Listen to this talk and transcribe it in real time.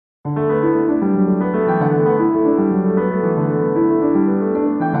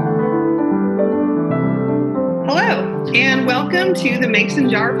Welcome to the Mason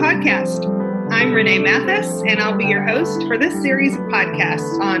Jar podcast. I'm Renee Mathis, and I'll be your host for this series of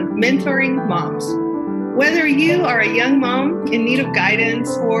podcasts on mentoring moms. Whether you are a young mom in need of guidance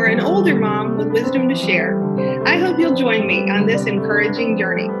or an older mom with wisdom to share, I hope you'll join me on this encouraging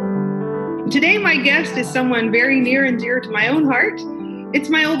journey. Today, my guest is someone very near and dear to my own heart. It's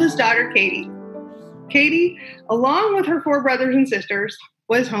my oldest daughter, Katie. Katie, along with her 4 brothers and sisters,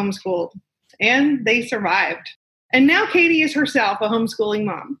 was homeschooled, and they survived. And now Katie is herself a homeschooling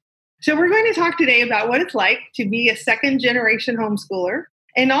mom. So we're going to talk today about what it's like to be a second-generation homeschooler,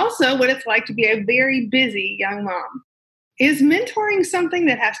 and also what it's like to be a very busy young mom. Is mentoring something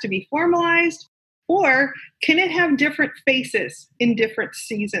that has to be formalized, or can it have different faces in different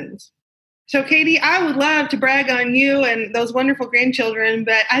seasons? So Katie, I would love to brag on you and those wonderful grandchildren,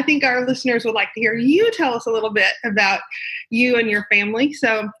 but I think our listeners would like to hear you tell us a little bit about you and your family.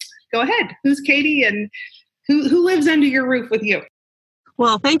 So go ahead. Who's Katie, and who lives under your roof with you?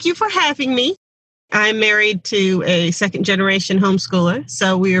 Well, thank you for having me. I'm married to a second-generation homeschooler,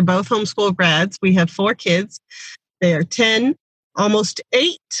 so we are both homeschool grads. We have 4 kids. They are 10, almost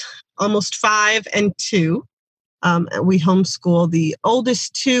 8, almost 5, and 2. We homeschool the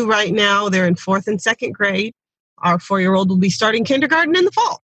oldest 2 right now. They're in 4th and 2nd grade. Our 4-year-old will be starting kindergarten in the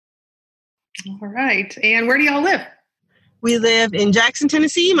fall. All right. And where do y'all live? We live in Jackson,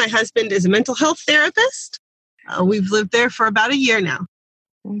 Tennessee. My husband is a mental health therapist. We've lived there for about a year now.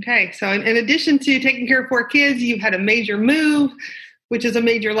 Okay. So in addition to taking care of 4 kids, you've had a major move, which is a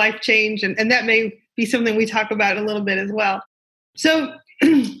major life change. And that may be something we talk about a little bit as well. So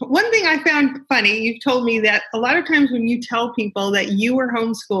one thing I found funny, you've told me that a lot of times when you tell people that you were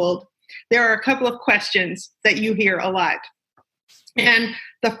homeschooled, there are a couple of questions that you hear a lot. And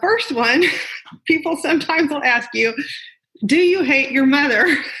the first one, people sometimes will ask you, do you hate your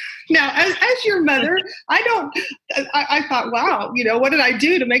mother? Now, as your mother, I thought, wow, what did I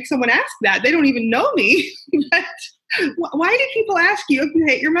do to make someone ask that? They don't even know me. But why do people ask you if you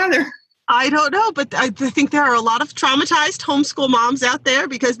hate your mother? I don't know, but I think there are a lot of traumatized homeschool moms out there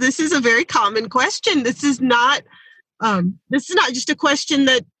because this is a very common question. This is not just a question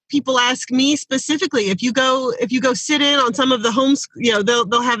that people ask me specifically. If you go sit in on some of the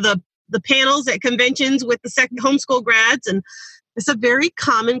they'll have the panels at conventions with the second homeschool grads, and it's a very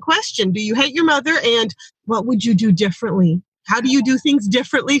common question. Do you hate your mother? And what would you do differently? How do you do things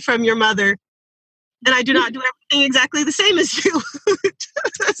differently from your mother? And I do not do everything exactly the same as you.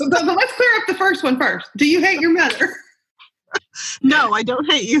 So let's clear up the first one first. Do you hate your mother? No, I don't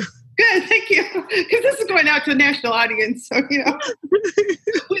hate you. Good, thank you. Because this is going out to a national audience. So, we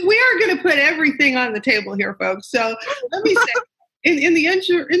are going to put everything on the table here, folks. So let me say, in the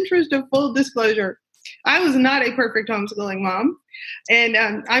interest of full disclosure, I was not a perfect homeschooling mom. And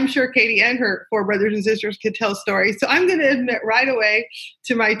I'm sure Katie and her 4 brothers and sisters could tell stories. So I'm going to admit right away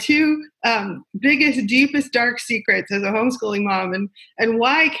to my 2 biggest, deepest, dark secrets as a homeschooling mom, and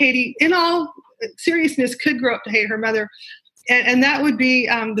why Katie, in all seriousness, could grow up to hate her mother. And that would be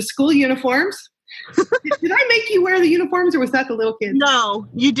the school uniforms. Did I make you wear the uniforms, or was that the little kids? No,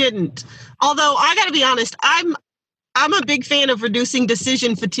 you didn't. Although I got to be honest, I'm a big fan of reducing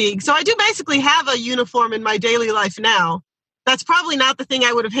decision fatigue. So I do basically have a uniform in my daily life now. That's probably not the thing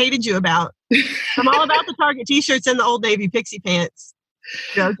I would have hated you about. I'm all about the Target t-shirts and the Old Navy pixie pants.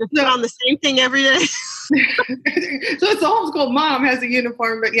 Just put on the same thing every day. So it's a homeschool mom has a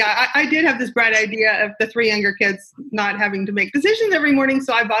uniform. But yeah, I did have this bright idea of the 3 younger kids not having to make decisions every morning.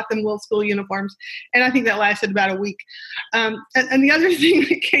 So I bought them little school uniforms. And I think that lasted about a week. And the other thing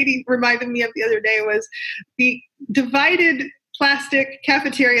that Katie reminded me of the other day was the divided plastic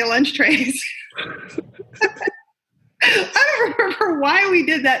cafeteria lunch trays. I don't remember why we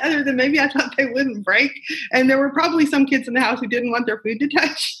did that, other than maybe I thought they wouldn't break. And there were probably some kids in the house who didn't want their food to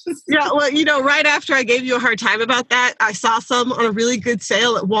touch. Yeah, well, right after I gave you a hard time about that, I saw some on a really good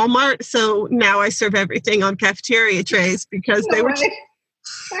sale at Walmart. So now I serve everything on cafeteria trays because they were cheap.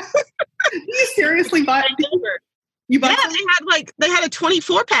 You seriously bought it? You bought they had a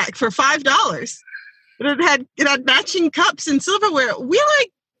 24 pack for $5. But it had matching cups and silverware.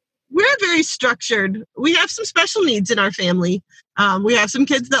 We're very structured. We have some special needs in our family. We have some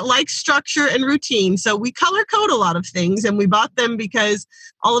kids that like structure and routine. So we color code a lot of things, and we bought them because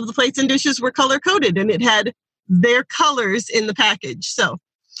all of the plates and dishes were color coded, and it had their colors in the package. So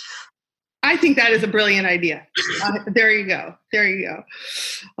I think that is a brilliant idea. There you go.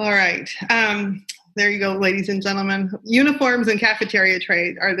 All right. There you go, ladies and gentlemen. Uniforms and cafeteria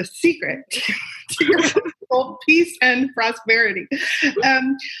trays are the secret to your peace and prosperity.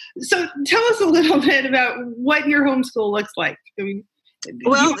 So tell us a little bit about what your homeschool looks like. I mean,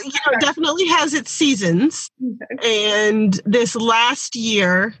 Well, it definitely has its seasons. Okay. And this last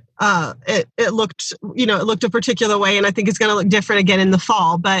year, it looked a particular way, and I think it's going to look different again in the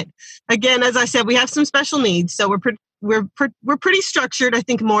fall. But again, as I said, we have some special needs, so we're pretty structured, I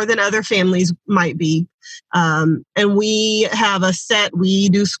think, more than other families might be. And we have a set. We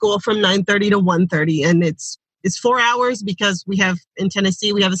do school from 9:30 to 1:30, and it's 4 hours because in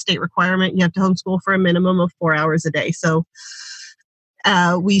Tennessee we have a state requirement. You have to homeschool for a minimum of 4 hours a day. So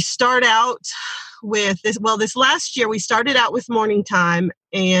we start out with this. Well, this last year we started out with morning time,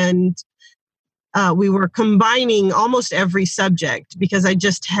 and we were combining almost every subject because I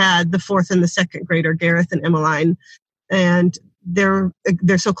just had the 4th and the 2nd grader, Gareth and Emmeline, and they're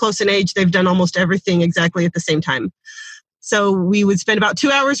so close in age. They've done almost everything exactly at the same time. So we would spend about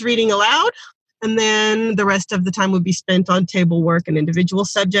 2 hours reading aloud, and then the rest of the time would be spent on table work and individual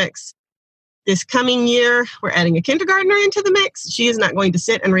subjects. This coming year, we're adding a kindergartner into the mix. She is not going to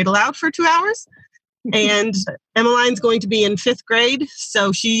sit and read aloud for 2 hours. And Emmeline's going to be in 5th grade,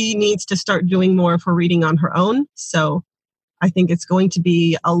 so she needs to start doing more of her reading on her own. So I think it's going to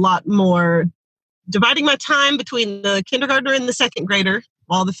be a lot more dividing my time between the kindergartner and the 2nd grader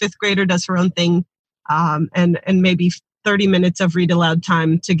while the 5th grader does her own thing, and maybe 30 minutes of read aloud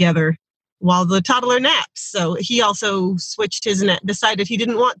time together while the toddler naps. So he also switched his nap, decided he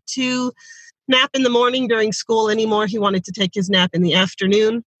didn't want to nap in the morning during school anymore. He wanted to take his nap in the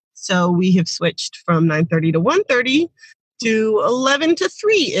afternoon. So we have switched from 9:30 to 1:30 to 11 to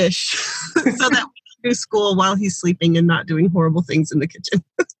 3-ish so that we can do school while he's sleeping and not doing horrible things in the kitchen.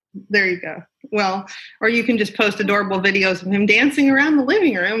 There you go. Well, or you can just post adorable videos of him dancing around the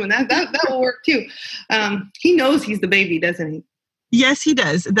living room, and that will work too. He knows he's the baby, doesn't he? Yes, he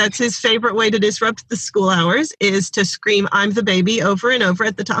does. That's his favorite way to disrupt the school hours, is to scream, "I'm the baby," over and over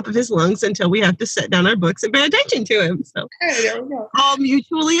at the top of his lungs until we have to set down our books and pay attention to him. So okay, there we go. All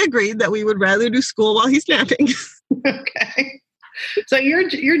mutually agreed that we would rather do school while he's napping. Okay. So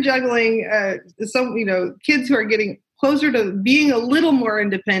you're juggling some, kids who are getting closer to being a little more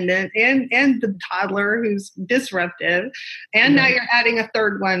independent, and the toddler who's disruptive. And now you're adding a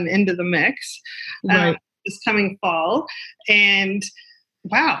third one into the mix. Right. This coming fall. And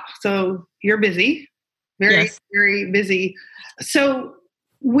wow, so you're busy, very, very busy. So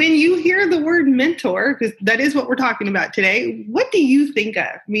when you hear the word mentor, because that is what we're talking about today, what do you think of?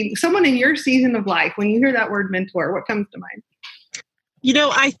 I mean, someone in your season of life, when you hear that word mentor, what comes to mind?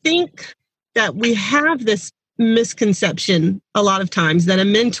 I think that we have this misconception a lot of times that a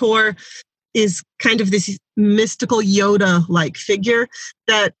mentor is kind of this mystical Yoda-like figure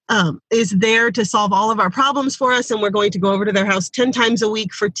that is there to solve all of our problems for us, and we're going to go over to their house 10 times a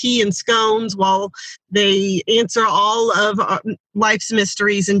week for tea and scones while they answer all of life's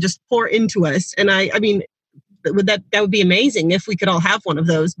mysteries and just pour into us. And I mean, that would be amazing if we could all have one of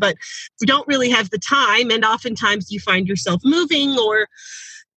those, but we don't really have the time, and oftentimes you find yourself moving, or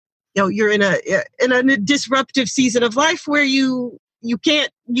you're in a disruptive season of life where you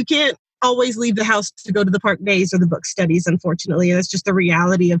can't always leave the house to go to the park days or the book studies, unfortunately. That's just the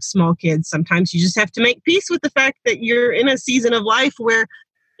reality of small kids. Sometimes you just have to make peace with the fact that you're in a season of life where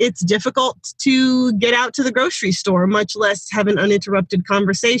it's difficult to get out to the grocery store, much less have an uninterrupted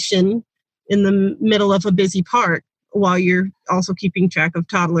conversation in the middle of a busy park while you're also keeping track of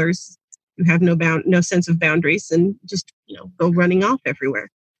toddlers who have no sense of boundaries and just, go running off everywhere.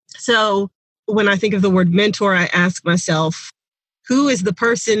 So when I think of the word mentor, I ask myself, who is the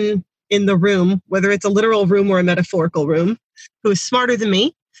person in the room, whether it's a literal room or a metaphorical room, who is smarter than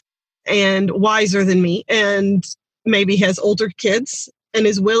me and wiser than me and maybe has older kids and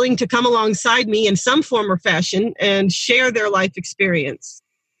is willing to come alongside me in some form or fashion and share their life experience.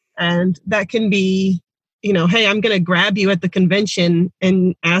 And that can be, hey, I'm going to grab you at the convention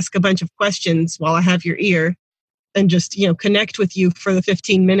and ask a bunch of questions while I have your ear and just, connect with you for the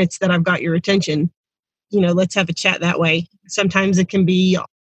 15 minutes that I've got your attention. Let's have a chat that way. Sometimes it can be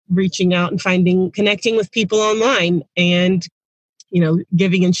reaching out and connecting with people online and,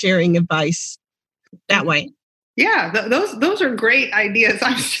 giving and sharing advice that way. Yeah, those are great ideas.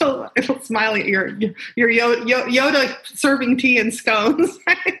 I'm still smiling at your Yoda serving tea and scones.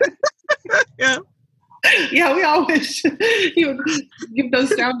 Yeah. Yeah, we all wish you would give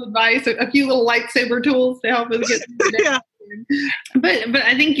those sound advice, a few little lightsaber tools to help us get through the day. Yeah. But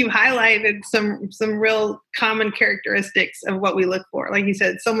I think you highlighted some real common characteristics of what we look for. Like you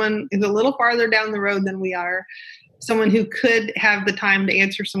said, someone is a little farther down the road than we are, someone who could have the time to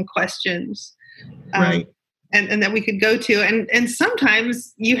answer some questions, right? And that we could go to. And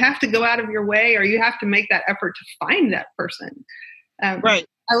sometimes you have to go out of your way, or you have to make that effort to find that person. Right.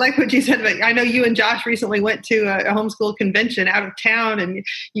 I like what you said, but I know you and Josh recently went to a homeschool convention out of town, and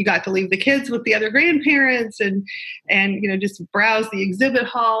you got to leave the kids with the other grandparents and just browse the exhibit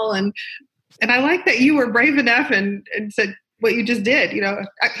hall. And I like that you were brave enough and said what you just did.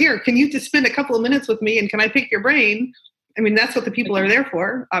 Here, can you just spend a couple of minutes with me, and can I pick your brain? I mean, that's what the people are there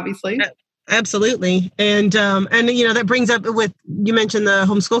for, obviously. Absolutely. And that brings up, you mentioned the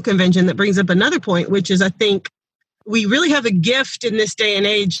homeschool convention, that brings up another point, which is I think we really have a gift in this day and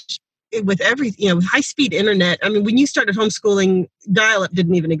age with everything, with high-speed internet. I mean, when you started homeschooling, dial-up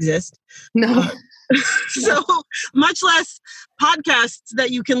didn't even exist. No. So much less podcasts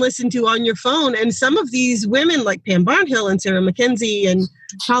that you can listen to on your phone. And some of these women like Pam Barnhill and Sarah McKenzie and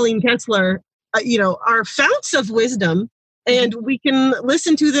Colleen Kessler, are founts of wisdom. And we can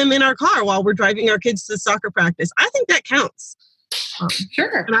listen to them in our car while we're driving our kids to soccer practice. I think that counts.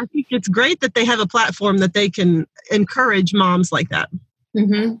 Sure. And I think it's great that they have a platform that they can encourage moms like that.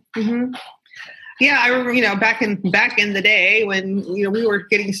 Mm-hmm. Mm-hmm. Yeah, I remember, back in the day when, we were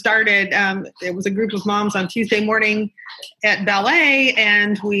getting started, it was a group of moms on Tuesday morning at ballet,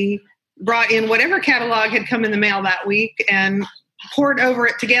 and we brought in whatever catalog had come in the mail that week and poured over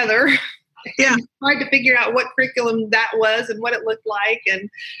it together. Yeah, tried to figure out what curriculum that was and what it looked like, and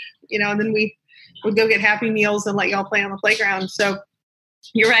and then we would go get Happy Meals and let y'all play on the playground. So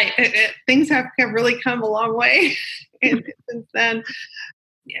you're right, things have really come a long way since then.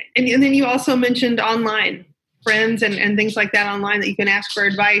 And then you also mentioned online friends and things like that online that you can ask for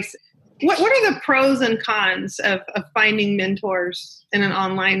advice. What are the pros and cons of finding mentors in an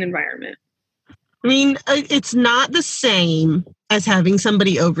online environment? I mean, it's not the same as having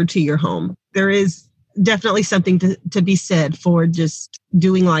somebody over to your home. There is definitely something to be said for just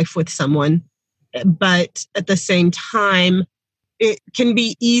doing life with someone. But at the same time, it can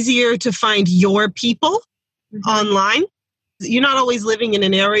be easier to find your people online. You're not always living in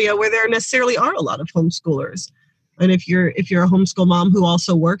an area where there necessarily are a lot of homeschoolers. And if you're a homeschool mom who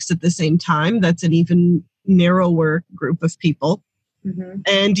also works at the same time, that's an even narrower group of people. Mm-hmm.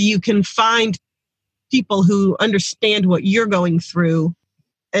 And you can find people who understand what you're going through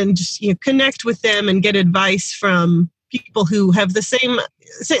and just connect with them and get advice from people who have the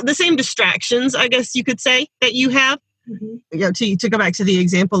same distractions, I guess you could say, that you have. Mm-hmm. To go back to the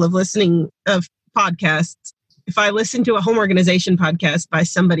example of listening of podcasts, if I listen to a home organization podcast by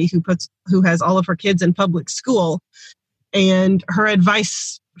somebody who has all of her kids in public school, and her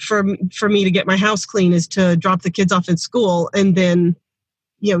advice for me to get my house clean is to drop the kids off at school and then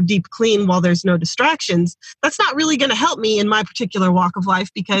deep clean while there's no distractions, that's not really going to help me in my particular walk of life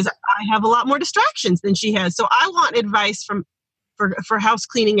because I have a lot more distractions than she has. So I want advice for house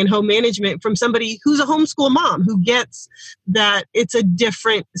cleaning and home management from somebody who's a homeschool mom who gets that it's a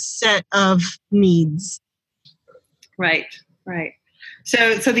different set of needs. Right.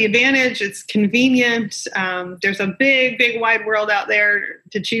 So the advantage, it's convenient. There's a big wide world out there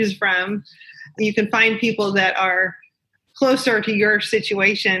to choose from. You can find people that are closer to your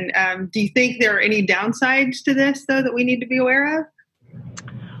situation. Do you think there are any downsides to this, though, that we need to be aware of?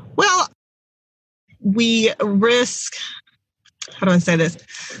 Well, we risk, how do I say this?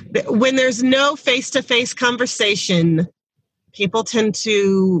 When there's no face-to-face conversation, people tend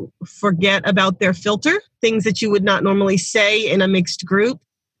to forget about their filter, things that you would not normally say in a mixed group.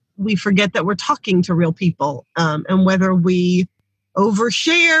 We forget that we're talking to real people, and whether we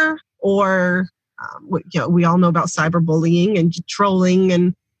overshare or we all know about cyberbullying and trolling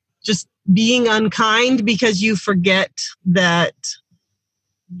and just being unkind because you forget that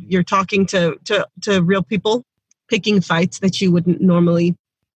you're talking to real people, picking fights that you wouldn't normally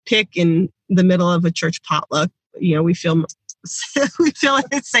pick in the middle of a church potluck. We feel like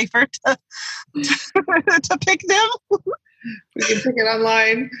it's safer to pick them. We can pick it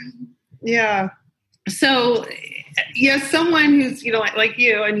online. Yeah. So, someone who's, like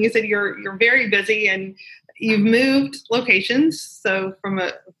you, and you said you're very busy and you've moved locations. So from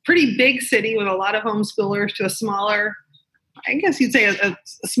a pretty big city with a lot of homeschoolers to a smaller, I guess you'd say a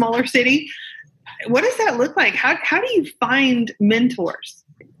smaller city. What does that look like? How do you find mentors?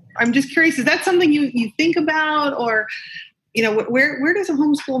 I'm just curious, is that something you think about, or, where does a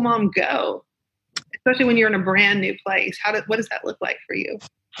homeschool mom go? Especially when you're in a brand new place. What does that look like for you?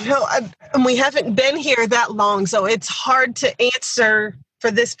 And we haven't been here that long, so it's hard to answer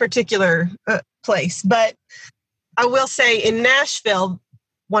for this particular place. But I will say in Nashville,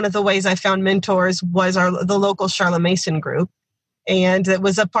 one of the ways I found mentors was the local Charlotte Mason group. And it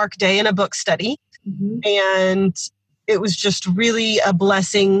was a park day and a book study. Mm-hmm. And it was just really a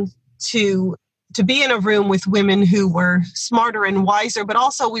blessing to be in a room with women who were smarter and wiser, but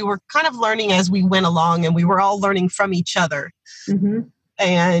also we were kind of learning as we went along, and we were all learning from each other. Mm-hmm.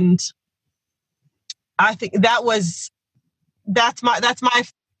 And I think that's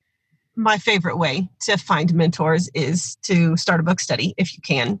my favorite way to find mentors is to start a book study if you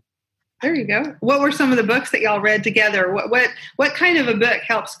can. There you go. What were some of the books that y'all read together? What kind of a book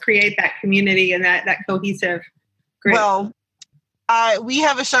helps create that community and that cohesive group? Well, we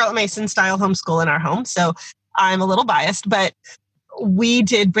have a Charlotte Mason style homeschool in our home, so I'm a little biased, but we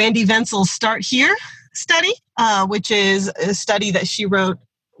did Brandy Vensel's Start Here study, which is a study that she wrote,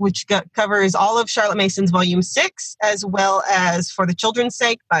 which covers all of Charlotte Mason's Volume 6, as well as For the Children's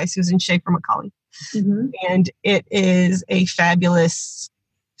Sake by Susan Schaefer Macaulay. Mm-hmm. And it is a fabulous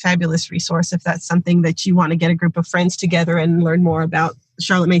resource if that's something that you want to get a group of friends together and learn more about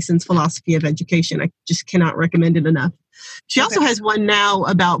Charlotte Mason's philosophy of education. I just cannot recommend it enough. She also has one now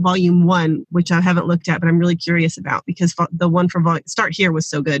about Volume 1, which I haven't looked at, but I'm really curious about because the one for Start Here was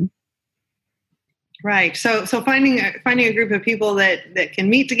so good. Right. So finding a group of people that can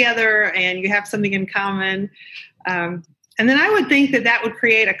meet together and you have something in common. And then I would think that would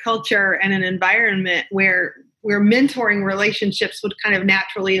create a culture and an environment where mentoring relationships would kind of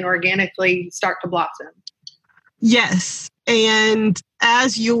naturally and organically start to blossom. Yes. And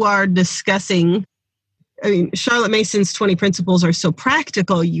as you are discussing, Charlotte Mason's 20 principles are so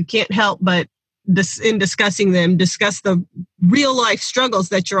practical, you can't help but in discussing them, discuss the real life struggles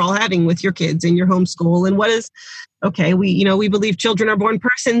that you're all having with your kids in your homeschool. And we believe children are born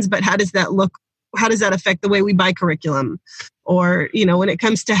persons, but how does that look? How does that affect the way we buy curriculum? Or, when it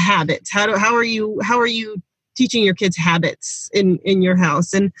comes to habits, how are you teaching your kids habits in your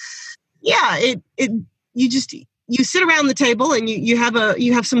house? And you sit around the table and you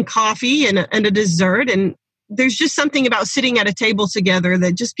have some coffee and a dessert, and there's just something about sitting at a table together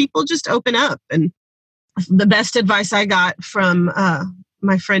that people just open up. And the best advice I got from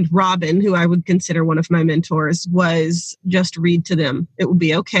my friend Robin, who I would consider one of my mentors, was just read to them. It will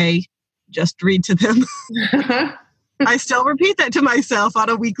be okay. Just read to them. I still repeat that to myself on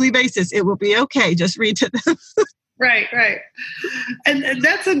a weekly basis. It will be okay. Just read to them. Right. And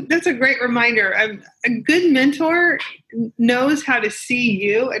that's a great reminder. A good mentor knows how to see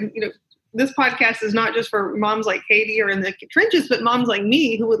you. And, this podcast is not just for moms like Katie or in the trenches, but moms like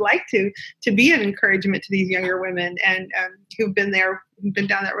me who would like to be an encouragement to these younger women and who've been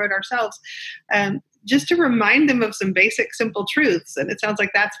down that road ourselves. Just to remind them of some basic, simple truths. And it sounds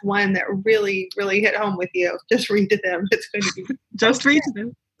like that's one that really, really hit home with you. Just read to them. It's going to be just read to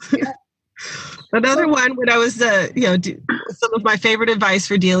them. Yeah. Another one, when I was, some of my favorite advice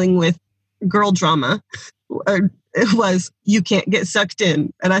for dealing with girl drama was, you can't get sucked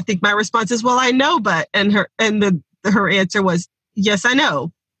in. And I think my response is, well, I know, but, and her answer was, yes, I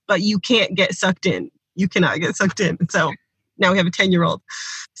know, but you can't get sucked in. You cannot get sucked in. So now we have a 10-year-old.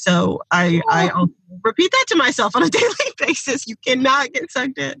 So I repeat that to myself on a daily basis. You cannot get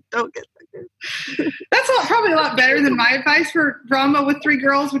sucked in. Don't get sucked in. That's probably a lot better than my advice for drama with 3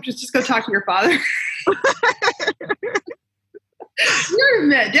 girls, which is just go talk to your father. You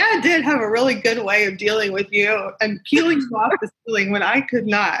admit, Dad did have a really good way of dealing with you and peeling you off the ceiling when I could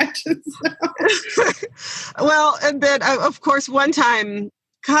not. Well, and then, of course, one time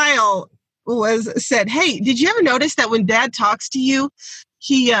Kyle said, hey, did you ever notice that when Dad talks to you,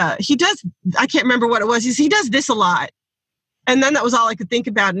 he does, I can't remember what it was, he does this a lot. And then that was all I could think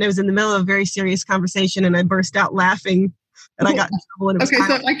about. And it was in the middle of a very serious conversation and I burst out laughing and I got in trouble. And it was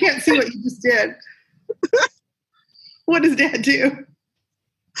so I can't see what you just did. What does Dad do?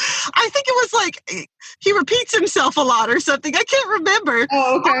 I think it was like he repeats himself a lot or something. I can't remember.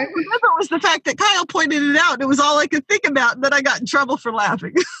 Oh, okay. All I remember was the fact that Kyle pointed it out. And it was all I could think about. And then I got in trouble for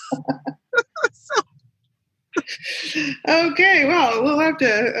laughing. Okay, well, we'll have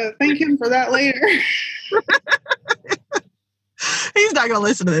to thank him for that later. He's not going to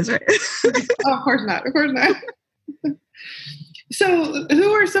listen to this, right? Oh, of course not. Of course not. So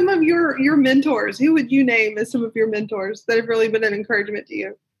who are some of your mentors? Who would you name as some of your mentors that have really been an encouragement to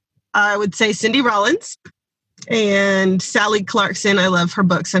you? I would say Cindy Rollins and Sally Clarkson. I love her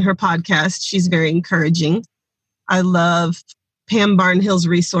books and her podcast. She's very encouraging. I love Pam Barnhill's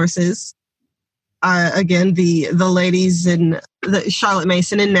resources. Again, the ladies in the Charlotte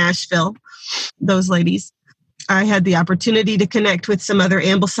Mason in Nashville, those ladies. I had the opportunity to connect with some other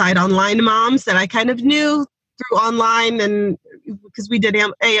Ambleside online moms that I kind of knew through online and because we did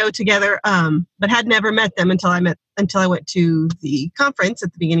AO together, but had never met them until I went to the conference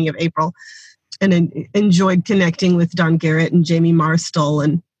at the beginning of April and enjoyed connecting with Dawn Garrett and Jamie Marstall.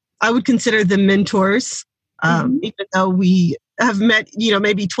 And I would consider them mentors, even though we have met,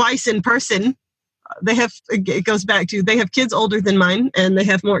 maybe twice in person. It goes back to, they have kids older than mine and they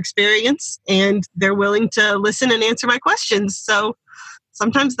have more experience and they're willing to listen and answer my questions. So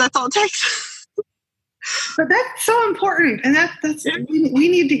sometimes that's all it takes. But that's so important. And we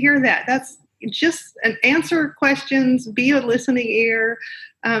need to hear that. That's just an answer questions, be a listening ear,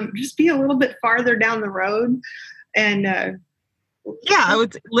 just be a little bit farther down the road. And I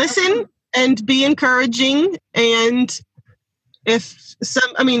would listen and be encouraging. And I'd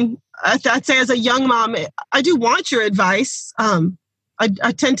say as a young mom, I do want your advice.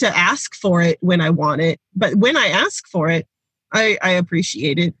 I tend to ask for it when I want it, but when I ask for it, I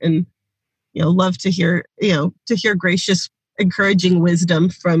appreciate it and, love to hear gracious, encouraging wisdom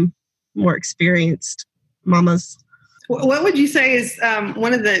from more experienced mamas. What would you say is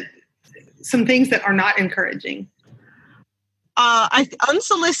some things that are not encouraging?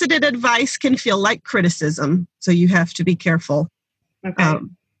 Unsolicited advice can feel like criticism, so you have to be careful. Okay.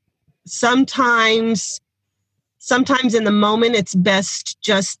 Sometimes in the moment, it's best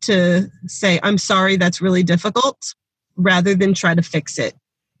just to say, I'm sorry, that's really difficult, rather than try to fix it.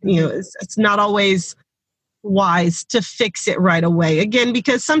 It's not always wise to fix it right away. Again,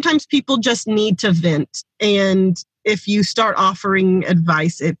 because sometimes people just need to vent. And if you start offering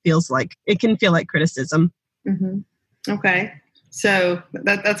advice, it can feel like criticism. Mm-hmm. Okay. So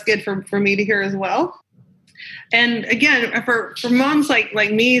that's good for me to hear as well. And again, for moms like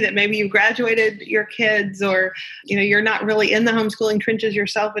me that maybe you graduated your kids or, you're not really in the homeschooling trenches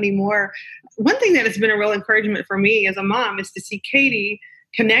yourself anymore. One thing that has been a real encouragement for me as a mom is to see Katie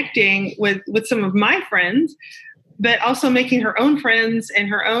connecting with some of my friends, but also making her own friends and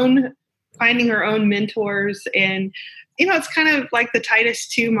finding her own mentors. And, it's kind of like the Titus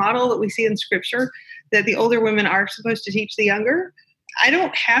 2 model that we see in scripture, that the older women are supposed to teach the younger. I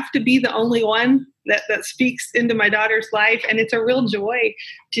don't have to be the only one that speaks into my daughter's life. And it's a real joy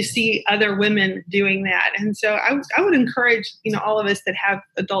to see other women doing that. And so I would encourage, all of us that have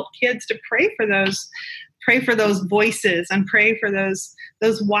adult kids to pray for those voices and pray for those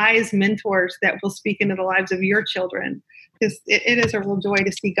wise mentors that will speak into the lives of your children, because it is a real joy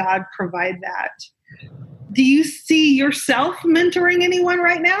to see God provide that. Do you see yourself mentoring anyone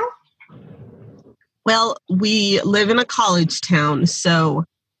right now? Well, we live in a college town, so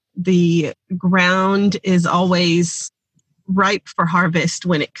the ground is always ripe for harvest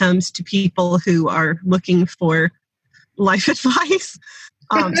when it comes to people who are looking for life advice.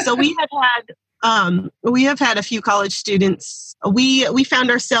 So we have had a few college students. We found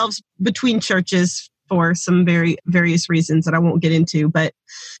ourselves between churches for some very various reasons that I won't get into, but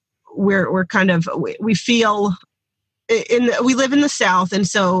we're kind of, we feel we live in the South, and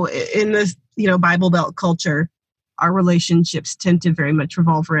so in the Bible Belt culture, our relationships tend to very much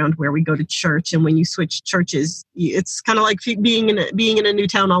revolve around where we go to church. And when you switch churches, it's kind of like being in a new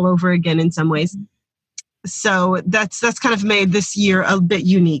town all over again in some ways. So that's kind of made this year a bit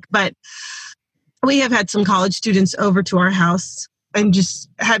unique. But we have had some college students over to our house and just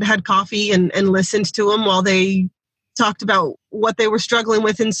had coffee and listened to them while they talked about what they were struggling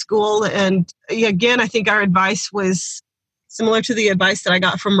with in school. And again, I think our advice was similar to the advice that I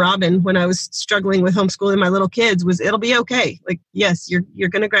got from Robin when I was struggling with homeschooling my little kids, was it'll be okay. Like, yes, you're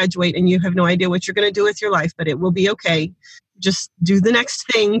going to graduate and you have no idea what you're going to do with your life, but it will be okay. Just do the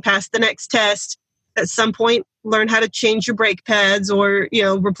next thing, pass the next test. At some point, learn how to change your brake pads or,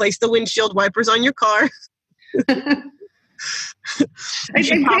 replace the windshield wipers on your car. Hey,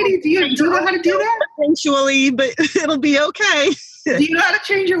 Katie, do you know how to do that? Eventually, but it'll be okay. Do you know how to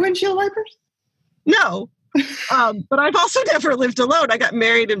change your windshield wipers? No. But I've also never lived alone. I got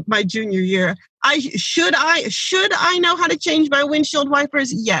married in my junior year. Should I know how to change my windshield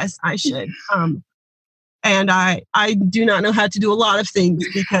wipers? Yes, I should. And I do not know how to do a lot of things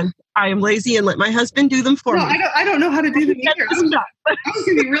because I am lazy and let my husband do them for me. I don't know how to do them either. I was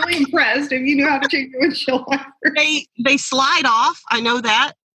going to be really impressed if you knew how to change your windshield wipers. They slide off. I know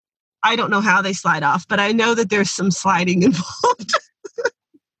that. I don't know how they slide off, but I know that there's some sliding involved.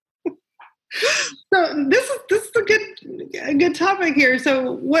 So this is a good topic here.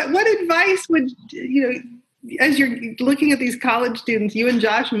 So what advice would as you're looking at these college students? You and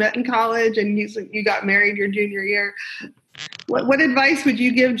Josh met in college, and you got married your junior year. What advice would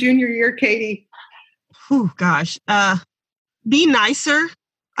you give junior year Katie? Oh gosh, be nicer.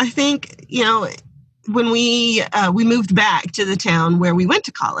 I think when we moved back to the town where we went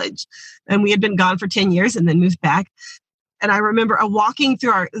to college, and we had been gone for 10 years, and then moved back. And I remember walking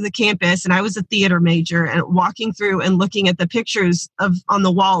through the campus, and I was a theater major, and walking through and looking at the pictures on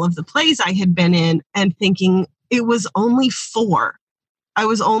the wall of the plays I had been in and thinking it was only 4. I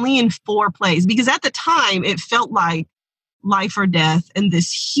was only in 4 plays because at the time it felt like life or death and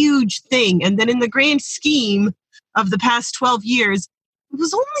this huge thing. And then in the grand scheme of the past 12 years, it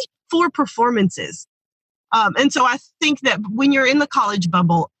was only 4 performances. And so I think that when you're in the college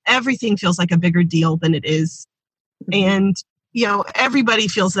bubble, everything feels like a bigger deal than it is. And, everybody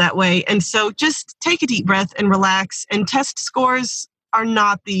feels that way. And so just take a deep breath and relax. And test scores are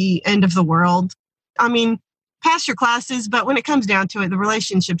not the end of the world. I mean, pass your classes, but when it comes down to it, the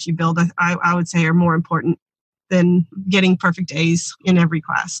relationships you build, I would say, are more important than getting perfect A's in every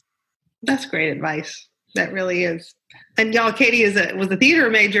class. That's great advice. That really is. And y'all, Katie was a theater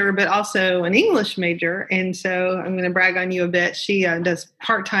major, but also an English major. And so I'm going to brag on you a bit. She does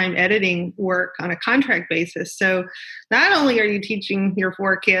part-time editing work on a contract basis. So not only are you teaching your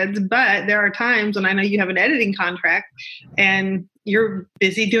 4 kids, but there are times when I know you have an editing contract and you're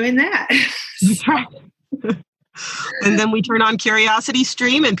busy doing that. That's right. And then we turn on Curiosity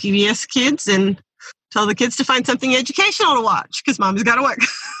Stream and PBS Kids and tell the kids to find something educational to watch because Mom's got to work.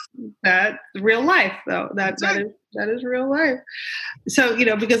 That's real life, though. That is real life. So,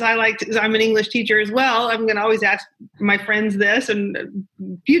 because I'm an English teacher as well, I'm going to always ask my friends this, and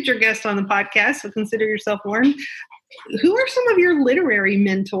future guests on the podcast, so consider yourself warned. Who are some of your literary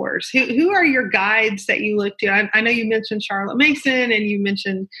mentors? Who are your guides that you look to? I know you mentioned Charlotte Mason and you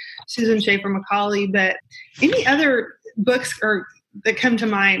mentioned Susan Schaefer Macaulay, but any other books that come to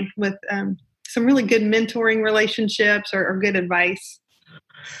mind with some really good mentoring relationships or good advice?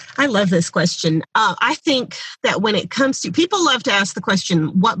 I love this question. I think that when it comes to, people love to ask the question,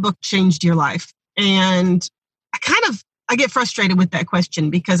 what book changed your life? And I get frustrated with that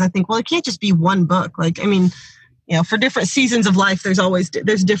question because I think, well, it can't just be one book. For different seasons of life,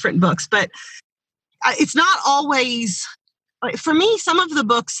 there's different books, but it's not always, for me, some of the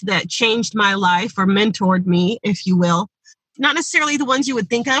books that changed my life or mentored me, if you will, not necessarily the ones you would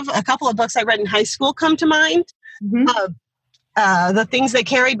think of. A couple of books I read in high school come to mind. Mm-hmm. The Things They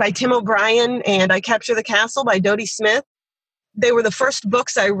Carried by Tim O'Brien and I Capture the Castle by Dodie Smith. They were the first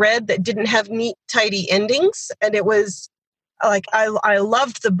books I read that didn't have neat, tidy endings. And it was like, I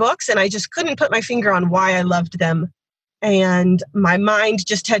loved the books and I just couldn't put my finger on why I loved them. And my mind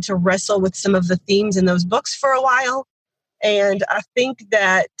just had to wrestle with some of the themes in those books for a while. And I think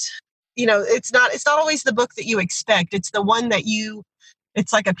that, it's not always the book that you expect. It's the one that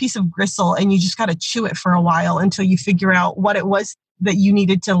it's like a piece of gristle and you just got to chew it for a while until you figure out what it was that you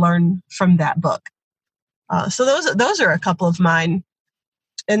needed to learn from that book. So those are a couple of mine.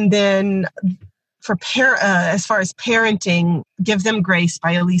 And then as far as parenting, Give Them Grace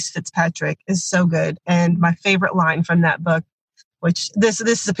by Elise Fitzpatrick is so good. And my favorite line from that book, which this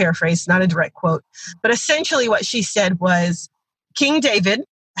is a paraphrase, not a direct quote, but essentially what she said was, King David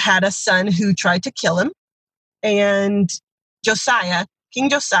had a son who tried to kill him, and King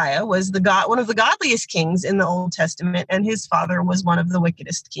Josiah was one of the godliest kings in the Old Testament, and his father was one of the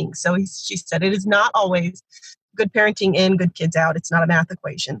wickedest kings. So she said, it is not always good parenting in, good kids out. It's not a math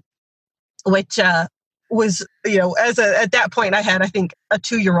equation, which was, at that point I had, I think, a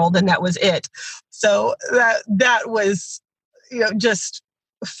 2-year-old, and that was it. So that was, just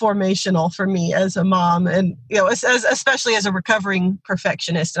formational for me as a mom, and especially as a recovering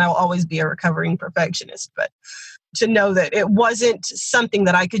perfectionist, and I will always be a recovering perfectionist, but to know that it wasn't something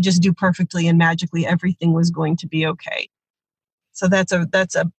that I could just do perfectly and magically everything was going to be okay. So that's I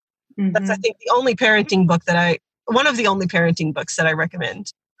think the only parenting book one of the only parenting books that I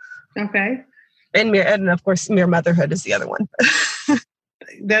recommend. Okay. And of course, Mere Motherhood is the other one.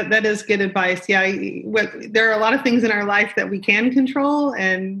 That is good advice. Yeah. There are a lot of things in our life that we can control,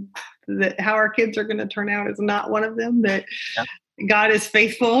 and how our kids are going to turn out is not one of them, but yeah. God is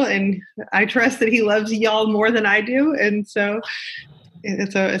faithful, and I trust that He loves y'all more than I do. And so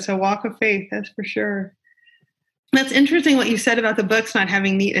it's a walk of faith, that's for sure. That's interesting what you said about the books not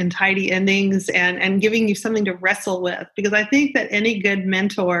having neat and tidy endings and giving you something to wrestle with, because I think that any good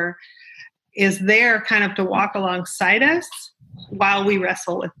mentor is there kind of to walk alongside us while we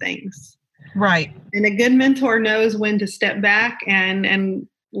wrestle with things. Right. And a good mentor knows when to step back and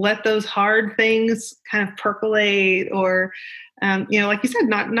let those hard things kind of percolate, or, like you said,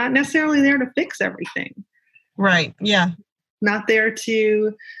 not necessarily there to fix everything. Right. Yeah. Not there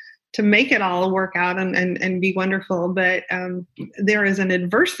to make it all work out and be wonderful. But there is an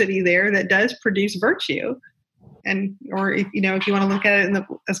adversity there that does produce virtue. Or if you want to look at it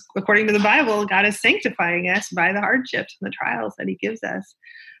according to the Bible, God is sanctifying us by the hardships and the trials that He gives us.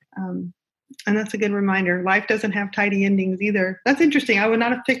 And that's a good reminder. Life doesn't have tidy endings either. That's interesting. I would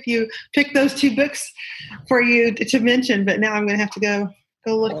not have picked those 2 books for you to mention, but now I'm going to have to go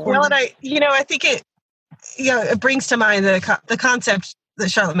look for them. Well, and I think it brings to mind the concept that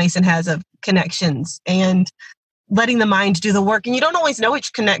Charlotte Mason has of connections and letting the mind do the work. And you don't always know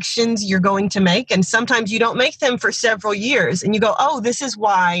which connections you're going to make. And sometimes you don't make them for several years. And you go, oh, this is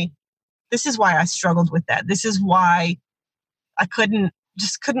why this is why I struggled with that. This is why I couldn't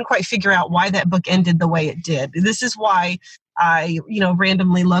quite figure out why that book ended the way it did. This is why I,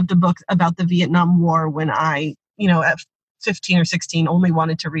 randomly loved a book about the Vietnam War when I, at 15 or 16 only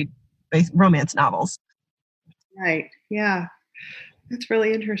wanted to read romance novels. Right. Yeah. That's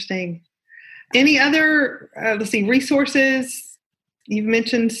really interesting. Any other, resources? You've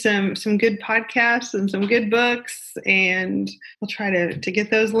mentioned some good podcasts and some good books, and we'll try to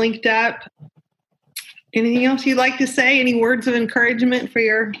get those linked up. Anything else you'd like to say? Any words of encouragement for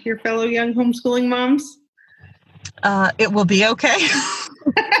your fellow young homeschooling moms? It will be okay.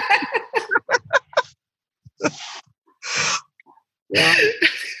 Yeah.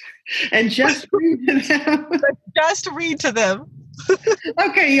 And just read to them. Just read to them.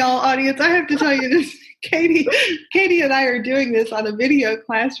 Okay, y'all, audience, I have to tell you this. Katie and I are doing this on a video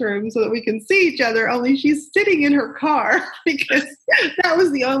classroom so that we can see each other, only she's sitting in her car because that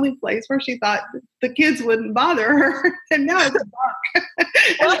was the only place where she thought the kids wouldn't bother her. And now it's dark.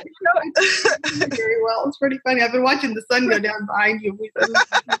 Well, very well. It's pretty funny. I've been watching the sun go down behind you.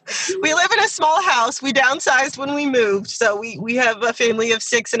 We live in a small house. We downsized when we moved. So we have a family of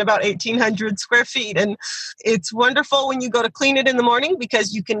 6 and about 1,800 square feet. And it's wonderful when you go to clean it in the morning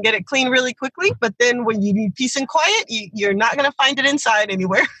because you can get it clean really quickly. But then when you need peace and quiet, you're not going to find it inside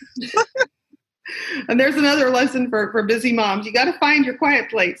anywhere. And there's another lesson for busy moms. You got to find your quiet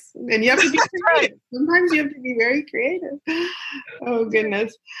place, and you have to be creative. Right. Sometimes you have to be very creative. Oh,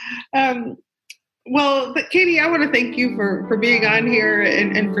 goodness. Well, but Katie, I want to thank you for being on here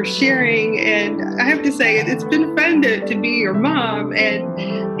and for sharing. And I have to say, it's been fun to be your mom and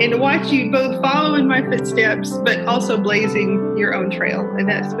to watch you both follow in my footsteps, but also blazing your own trail. And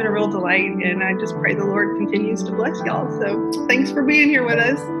that's been a real delight. And I just pray the Lord continues to bless y'all. So thanks for being here with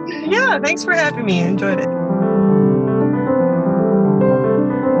us. Yeah, thanks for having me. I enjoyed it.